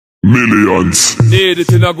millions. Need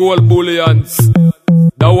it in a gold bullions.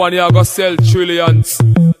 That one you go sell trillions.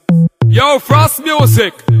 Yo,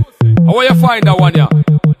 Frassmuzik, how you find that one ya?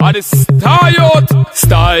 And the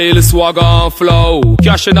style, swagger and flow.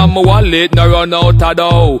 Cash in on my wallet, no run out of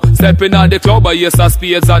dough. Stepping on the club, I yes, I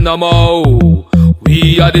spades and no more.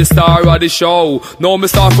 We are the star of the show. Now me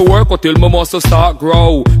start to work until my muscle start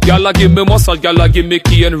grow. Gyal give me muscle, gyal give me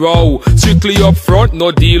key and row. Strictly up front,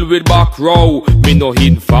 no deal with back row. Me no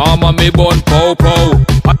informer, me bun pow.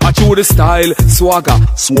 I chew the style, swagger,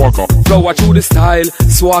 flow. I chew the style,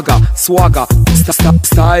 swagger,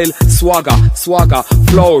 style, swagger,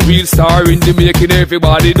 flow. Real star in the making,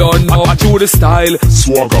 everybody done know. I chew the style,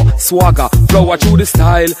 swagger, flow. I chew the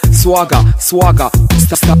style, swagger,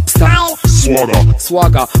 style,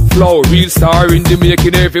 swagger, flow. Real star in the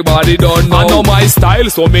making, everybody done know. I know my style,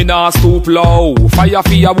 so me nah stoop low. Fire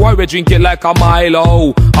for your boy, we drink it like a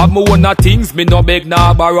Milo. Have me one of things, me no beg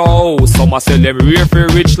nah borrow. Some a sell them real for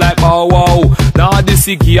rich like bow wow. Nah this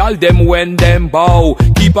girl them when them bow.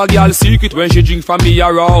 Keep a girl secret when she drink from me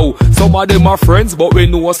a row. Some of them are friends, but we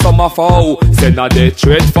know some are foe. Send a dead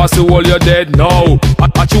threat fast to all you dead now.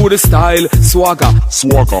 I chew the style, swagger,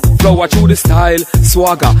 flow. I chew the style,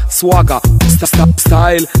 swagger,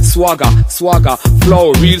 style, swagger,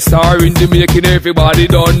 flow. Real star in the making, everybody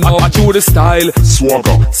done know. I chew the style,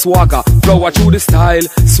 swagger, flow. I chew the style,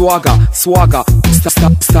 swagger,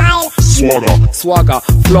 style, swagger,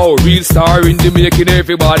 flow. Real star in the making,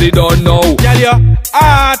 everybody don't know. Girl, you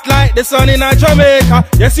hot like the sun in a Jamaica.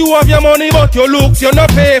 Yes, you have your money, but your looks you no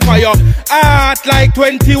pay for. You hot like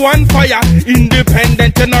 21 fire.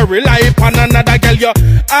 Independent, you no rely upon another girl. You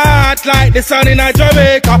hot like the sun in a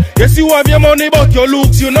Jamaica. Yes, you have your money, but your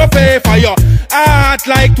looks you no pay for. You hot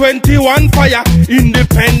like 21 fire.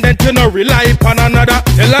 Independent, you no rely upon another.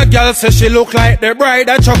 Tell a girl say she look like the bride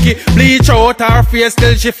of Chucky. Bleach out her face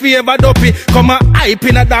till she favor dopey. Come a hype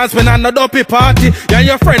in a dance when I'm a dopey party. Yeah,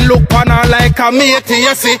 your friend look on her like a matey,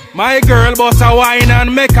 you see. My girl bust a wine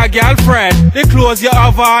and make a girlfriend. The clothes you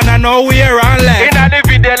have on and now wear and leg. Inna the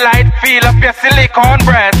video light, feel up your silicone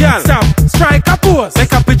breast. Girl, stop, strike a pose,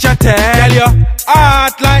 make a picture tell. Girl, you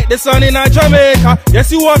hot like the sun in a Jamaica.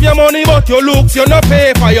 Yes, you have your money, but your looks you no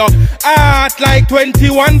pay for. You hot like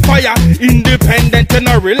 21 fire. Independent, you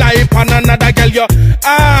no rely upon another girl. You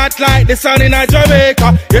hot like the sun in a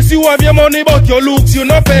Jamaica. Yes, you have your money, but your looks you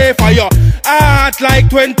no pay for. You hot like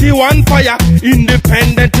 21 fire.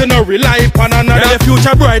 Independent, you no rely upon another. Girl, your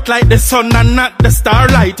future bright like the sun and not the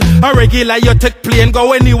starlight. A regular you take plane,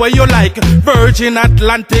 go anywhere you like. Virgin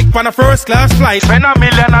Atlantic on a first class flight. Spend a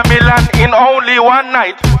million in only one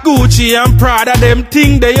night. Gucci and Prada, them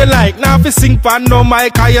thing that you like. Now if you sing pan no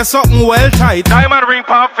mic, you something well tight. Diamond ring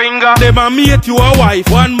per finger, them a mate you a wife.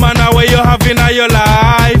 One man away you have in your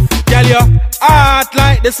life. Girl, you hot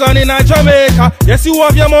like the sun in a Jamaica. Yes, you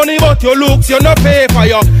have your money, but your looks you no pay for.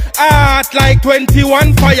 You hot like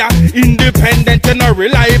 21 fire. Independent, you no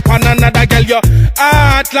rely upon another girl. You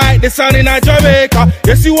hot like the sun in a Jamaica.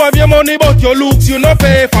 Yes, you have your money, but your looks you no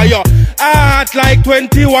pay for. You hot like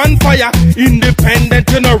 21 fire. Independent,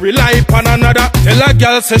 you no rely upon another. Tell a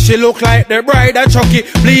girl say she look like the bride of Chucky.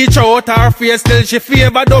 Bleach out her face till she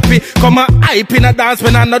favor dopey. Come a hype in a dance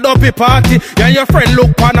when I'm a dopey party. Yeah, your friend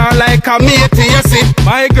look on her like a matey, you see.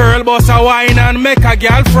 My girl bust a wine and make a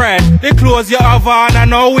girlfriend. The clothes you have on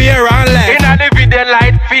and now wear and leg. Inna the video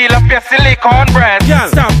light, feel up your silicone breast. Girl,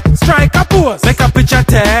 stop, strike a pose, make a picture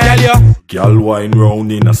tell. You Girl wine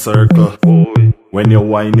round in a circle. When you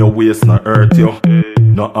wine your waist not hurt you.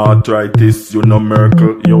 No arthritis, you no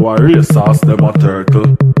Merkel. You a real sauce, them a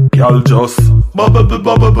turtle. Girl just bubble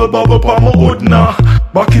pa my hood now.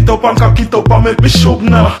 Back it up and cock it up and make me shook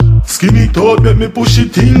now. Skin it out, make me push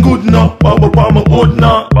it in good now. Bubble pa my hood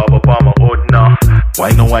now.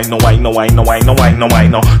 Why no?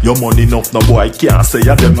 Your money enough, no boy can't say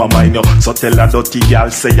ya them a mine you. So tell a dirty girl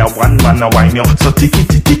say ya one man a wine you. So ticky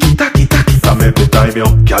tacky and make me time you.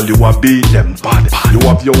 Girl you a beat them bad. You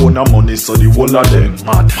have your own money so the whole of them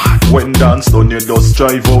mad. When dance done you just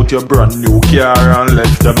drive out your brand new car and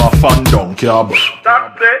left them a fan down car.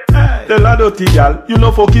 Stop it. Tell a dirty girl you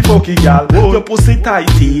no fucky girl. Your pussy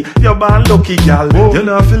tighty, your band lucky girl. You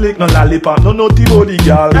no feel like no lollipop, no naughty body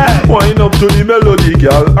girl. Wind up to the melody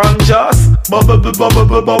girl and just bubble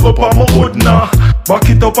pa my hood now. Back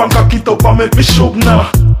it up and cock it up and make me shook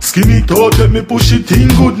now. Skin it out, let me push it in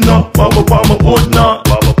good now. Bubble pa my hood now.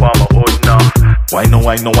 Why no?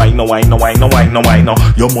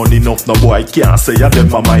 Your money enough, no boy can't say ya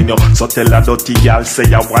them a mine you. So tell a dirty girl say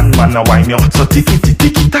ya one man a wine you. So ticky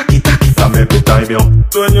tacky and from every time you.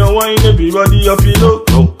 When you whine, everybody you feel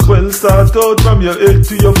up. Well, start out from your head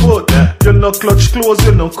to your foot. You no clutch close,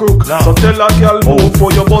 you no crook. So tell a girl move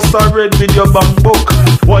for your bust a red with your bank book.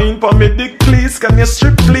 Wine for me dick please, can you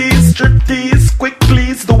strip please? Strip tease, quick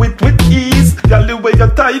please, do it with ease. Girl, the way you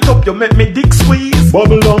tight up, you make me dick squeeze.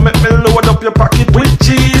 Bubble down, make me load up your pocket with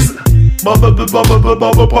cheese. Bubble, bubble, bubble,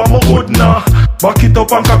 bubble, pa my hood now. Back it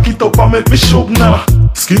up and cock it up and make me shove now.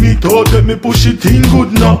 Skin it out, let me push it in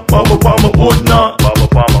good now. Bubble pa my hood now. Bubble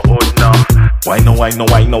pa my hood now. Why no, why no,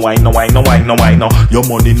 why no, why no, why no, why no, why no? Your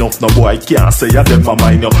money enough, no boy can't say you never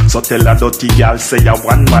mind you. So tell a dirty girl say you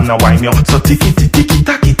one man a wine you. So ticky ticky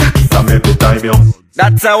tacky tacky from every time you.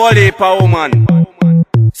 That's a whole heap of woman.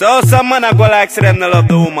 So some man a go like say them no love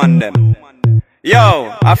the woman them.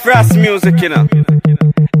 Yo, a Frassmuzik, you know.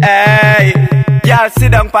 Hey, y'all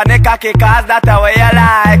sit down pon the cocky cause that's the way you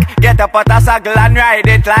like. Get up at a saddle and ride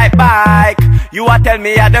it like bike. You a tell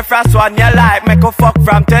me you're the first one you like. Make a fuck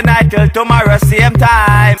from tonight till tomorrow same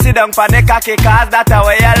time. Sit down pon the cocky cause that's the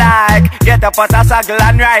way you like. Get up at a saddle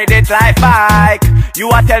and ride it like bike. You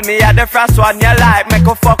a tell me you're the first one you like. Make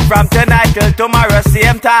a fuck from tonight till tomorrow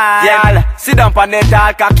same time. Y'all sit down pon the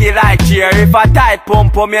tall cocky like chair. If a tight pum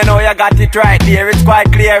pum you know you got it right there. It's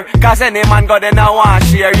quite clear cause any man got in a one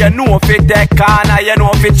share. You know if it take corner, you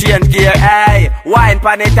know if it change gear. Hey, wine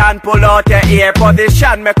pan it and pull out your ear.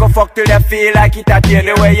 Position make a fuck till you feel like it at you.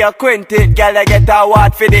 The way you quint it, girl, you get a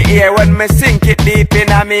word for the ear. When me sink it deep in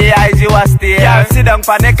me eyes, you a stare. Girl, sit down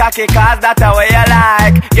pan the cocky cause that's the way you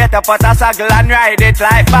like. Get up at a saddle and ride it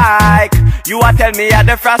like bike. You a tell me you're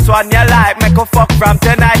the first one you like. Make a fuck from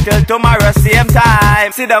tonight till tomorrow same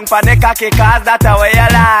time. Sit down pan the cocky cause that's the way you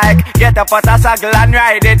like. Get up at a saddle and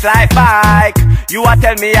ride it like bike. You a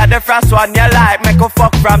tell me you're the first one you like. Make a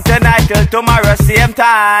fuck from tonight till tomorrow same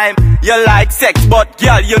time. You like sex but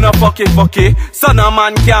girl you no fucky. So no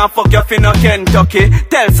man can't fuck you fin no Kentucky.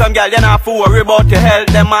 Tell some girl you not for worry about your health.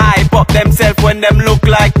 Them hype up themself when them look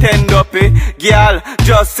like 10 duppy. Girl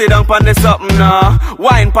just sit down pon the something now.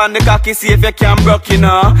 Wine pon the cocky see if you can broke you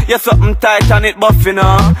know. You something tight and it buff you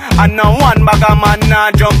know. And no one bag of man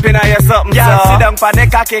now jump in you something. Girl so sit down pon the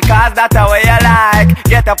cocky cause that's the way you like.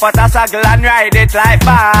 Get up at a saddle and ride it like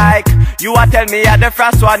bike. You a tell me you're the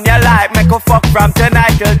first one you like. Make a fuck from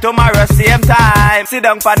tonight till tomorrow same time. Sit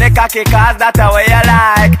down pon the cocky cause that's the way you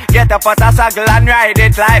like. Get up at a saddle and ride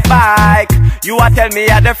it like bike. You a tell me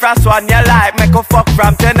you're the first one you like. Make a fuck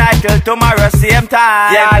from tonight till tomorrow same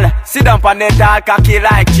time. Y'all sit down pon the tall cocky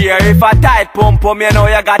like chair. If a tight pum pum you know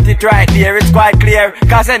you got it right there. It's quite clear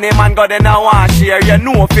cause any man got in a one share. You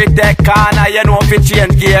know if it take corner, you know if it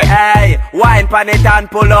change gear. Hey, wine pon it and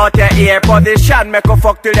pull out your ear. Position make a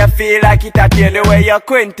fuck till you feel like it at you. The way you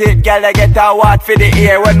quint it, girl, you get a word for the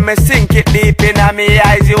ear. When me sink it deep in me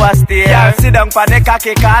eyes, you a stare. Girl, sit down pon the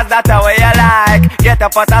cocky cause that's the way you like. Get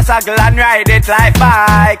up at a saddle and ride it like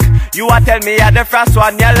bike. You a tell me you're the first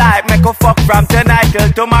one you like. Make a fuck from tonight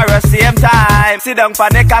till tomorrow same time. Sit down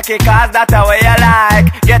pon the cocky cause that's the way you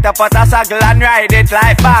like. Get up at a saddle and ride it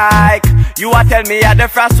like bike. You a tell me you're the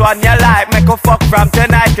first one you like. Make a fuck from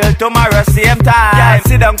tonight till tomorrow same time. Girl,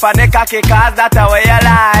 sit down pon the cocky cause that's the way you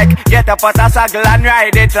like. Get up at a saddle and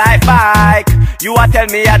ride it like bike. You a tell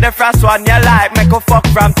me you're the first one you like. Make a fuck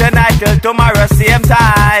from tonight till tomorrow same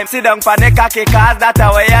time. Sit down pon the cocky cause that's the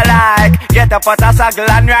way you like. Get up at a saddle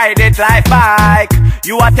and ride it like bike.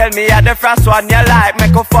 You a tell me you're the first one you like.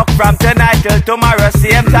 Make a fuck from tonight till tomorrow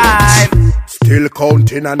same time. Still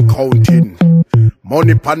counting and counting.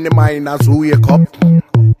 Money pon the miners who wake up.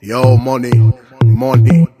 Yo, money.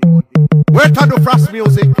 Where to do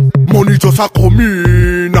Frassmuzik? Money just a come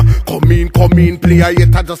in, play a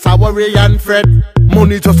yet a just a worry and fret.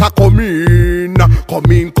 Money just a come in,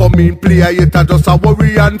 play a yet a just a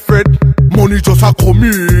worry and fret. Money just a come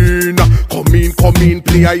in,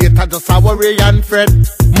 play a yet a just a worry and fret.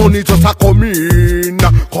 Money just a come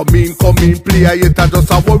in, play a yet a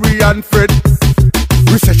just a worry and fret.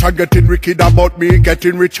 Recession getting wicked about me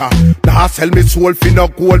getting richer. Nah sell me soul fi no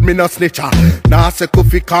gold, me no snitcher. Nah say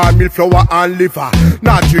coffee, caramel, flour and liver.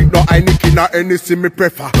 Nah drink no Heineken or anything me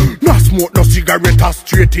prefer. Nah smoke no cigarette or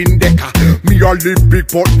straight in decker. Me a live big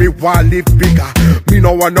but me want live bigger. Me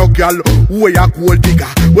no want no girl who a gold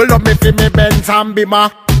digger. Well up me fi me Benz and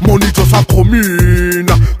Bima. Money just a come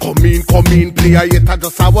in, play a yet a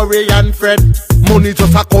just a worry and fret. Money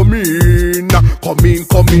just a come in,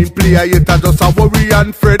 play a yet a just a worry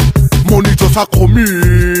and fret. Money just a come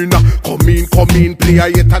in, play a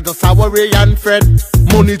yet a just a worry and fret.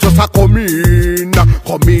 Money just a come in,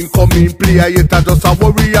 play a yet a just a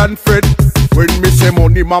worry and fret. When me say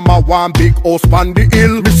money, mama want big house on the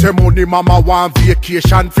hill. Me say money, mama want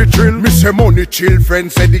vacation for thrill. Me say money, chill,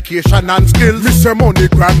 friends, education and skills. Me say money,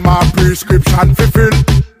 grandma prescription for fill.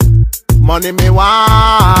 Money me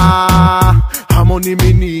want, how money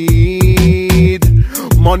me need.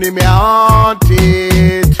 Money me want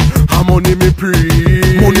it, how money me pre.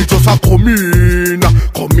 Money just a come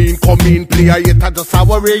in, play a yet a just a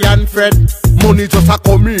worry and fret. Money just a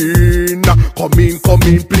come in,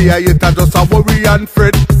 play a yet a just a worry and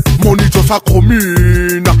fret. Money just a come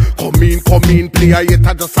in, play a yet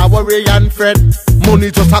a just a worry and fret.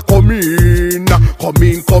 Money just a come in,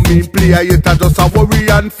 play a yet a just a worry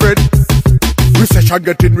and fret. Recession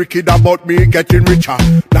getting wicked about me getting richer.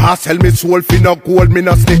 Nah sell me soul for no gold, me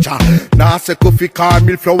no snitcher. Nah say coffee,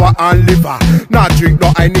 caramel, flour and liver. Nah drink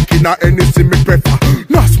no Heineken or anything me prefer.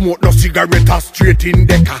 Nah smoke no cigarette or straight in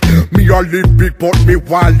decker. Me a live big but me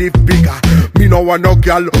want live bigger. Me no want no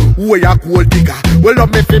girl who a gold digger. Well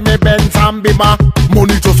love me fi me Benz and Bima.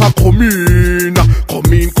 Money just a come in,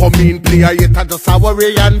 play a yet a just a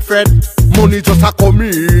worry and fret. Money just a come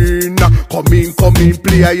in,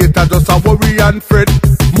 play a yet a just a worry and fret.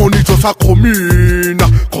 Money just a come in,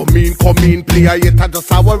 play a yet a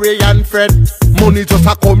just a worry and fret. Money just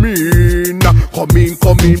a come in,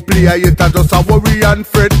 play a yet a just a worry and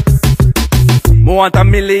fret. Me want £1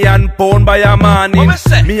 million by a morning.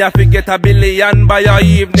 Me have to get £1 billion by a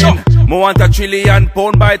evening. Me want £1 trillion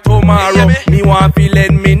by tomorrow. Me want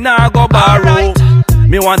feeling me nah go borrow.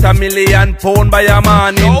 Me want £1 million by a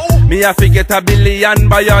morning. Me have to get £1 billion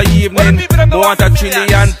by a evening. Me want £1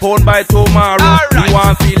 trillion by tomorrow. Me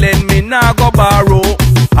want feeling me nah go borrow.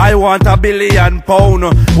 I want £1 billion.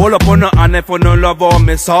 Hold up on the hand if you no love how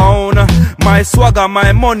me sound. My swagger,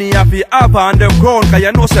 my money, I fi have on the ground. Cause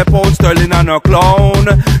you know say pound sterling and no clown.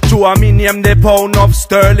 To a me name the pound of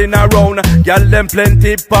sterling around. Y'all them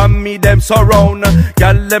plenty pan me, them surround.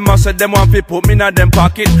 Y'all them a say them want fi put me in them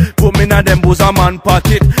pocket. Put me in them bosom and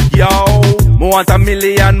pocket. Yo, me want £1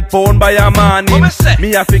 million by a morning.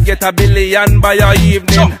 Me have to get £1 billion by a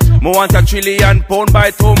evening. Me want £1 trillion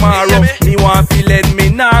by tomorrow. Me want feeling me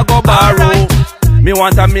nah go borrow. Me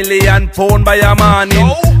want £1 million by a morning.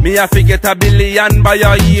 Me have to get £1 billion by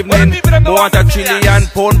a evening. Me want £1 trillion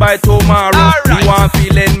by tomorrow. Me want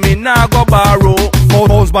feeling me nah go borrow.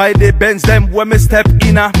 Pounds by the Benz them when me step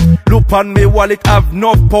inna. Look on me wallet have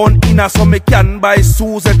no pound inna. So me can buy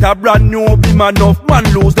Suzette a brand new beam. Enough man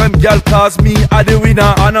lose them girl cause me a the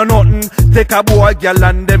winner. And a nothing. Take a boy girl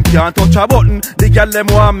and them can't touch a button. The girl them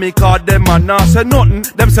want me cause them a not say nothing.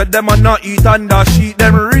 Them said them a not eat under sheet.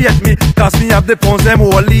 Them rate me cause me have the pounds them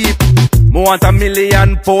all leave. Me want £1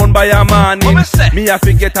 million by a morning. Me have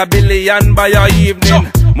to get £1 billion by a evening.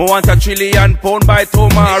 Me want £1 trillion by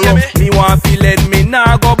tomorrow. Me want feeling me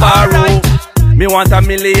nah go borrow. Me want £1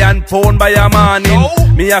 million by a morning.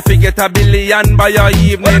 Me have to get £1 billion by a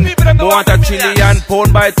evening. Me want £1 trillion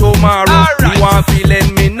by tomorrow. Me want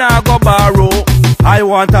feeling me nah go borrow. I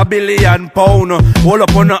want £1 billion. Hold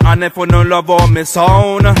up on the hand if you no love how me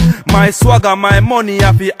sound. My swagger, my money,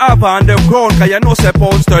 I fi have on the ground. Cause you know say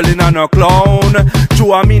pound sterling and no clown.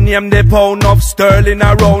 To a me name the pound of sterling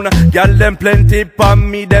around. Y'all them plenty pan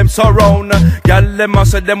me, them surround. Y'all them a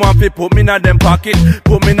say them want fi put me in them pocket.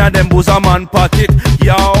 Put me in them bosom and pocket.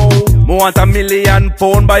 Yo, me want £1 million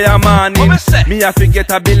by a morning. Me have to get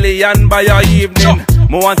 £1 billion by a evening.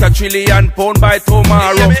 Me want £1 trillion by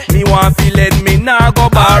tomorrow. Me want feeling me nah go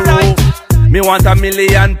borrow. Me want £1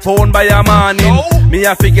 million by a morning. Me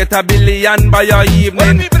have to get £1 billion by a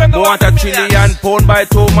evening. Me want £1 trillion by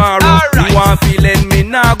tomorrow. Me want feeling me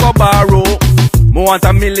nah go borrow. Me want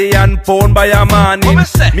 £1 million by a morning.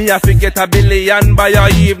 Me have to get £1 billion by a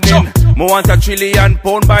evening. Me want £1 trillion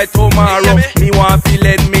by tomorrow. Me want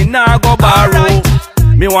feeling me nah go borrow.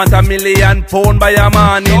 Me want £1 million by a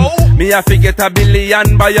morning. Me have to get £1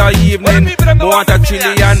 billion by a evening. Me want £1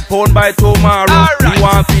 trillion by tomorrow. Me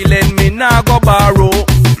want feeling me nah go borrow.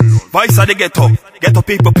 Voice of the ghetto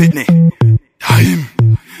people pitney. Time.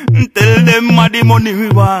 Tell them what the money we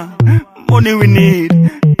want, money we need,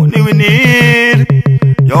 money we need.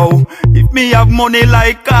 Yo, if me have money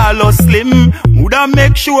like Carlos Slim, woulda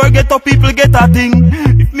make sure ghetto people get a thing.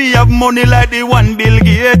 If me have money like the one Bill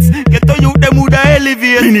Gates, ghetto youth them woulda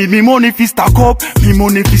elevate. Me need me money fi stack up, me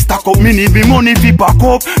money fi stack up. Me need me money fi pack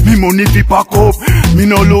up, me money fi pack up. Me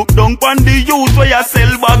no look down pon the youth where you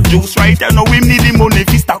sell back juice. Right now we need the money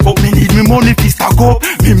fi stack up. Me need me money fi stack up,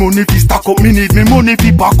 me money fi stack up. Me need me money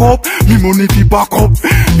fi pack up, me money fi pack up.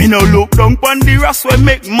 Me no look down pon the rest where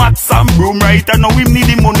make mats and broom. Right now we need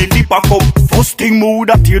the money fi pack up. First thing me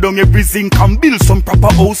woulda tear down every zinc and build some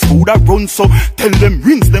proper house food a run. So tell them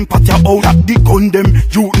rings them pat ya out. At the gun them,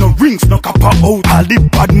 you no rings no copper out. All the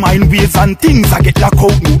bad mind ways and things I get lock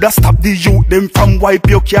out. Moulda stop the youth them from wipe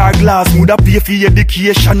your car glass. Moulda pay for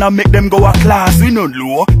education and make them go a class. We no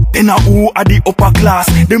low, then a who are the upper class.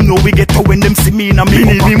 Them know we get to when them see me in a me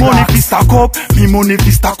need me money fi stack up, me money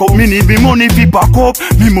fi stack up. Me need me money fi pack up,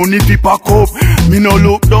 me money fi pack up. Me no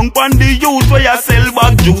look down pon the youth where you sell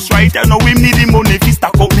bag juice. Right now we need the money fi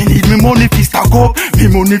stack up. Me need me money fi stack up, me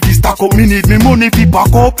money fi stack up. Me need me money fi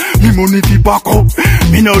pack up, me money fi pack up.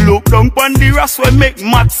 Me no look down pon the rest we make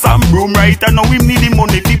mats and broom. Right now we need the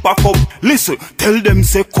money fi pack up. Listen, tell them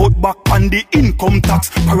say cut back on the income tax.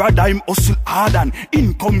 Paradigm hustle hard and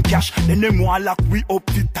income cash. Then them want lock we up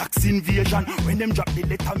the tax invasion. When them drop the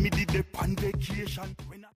letter me did the pan vacation.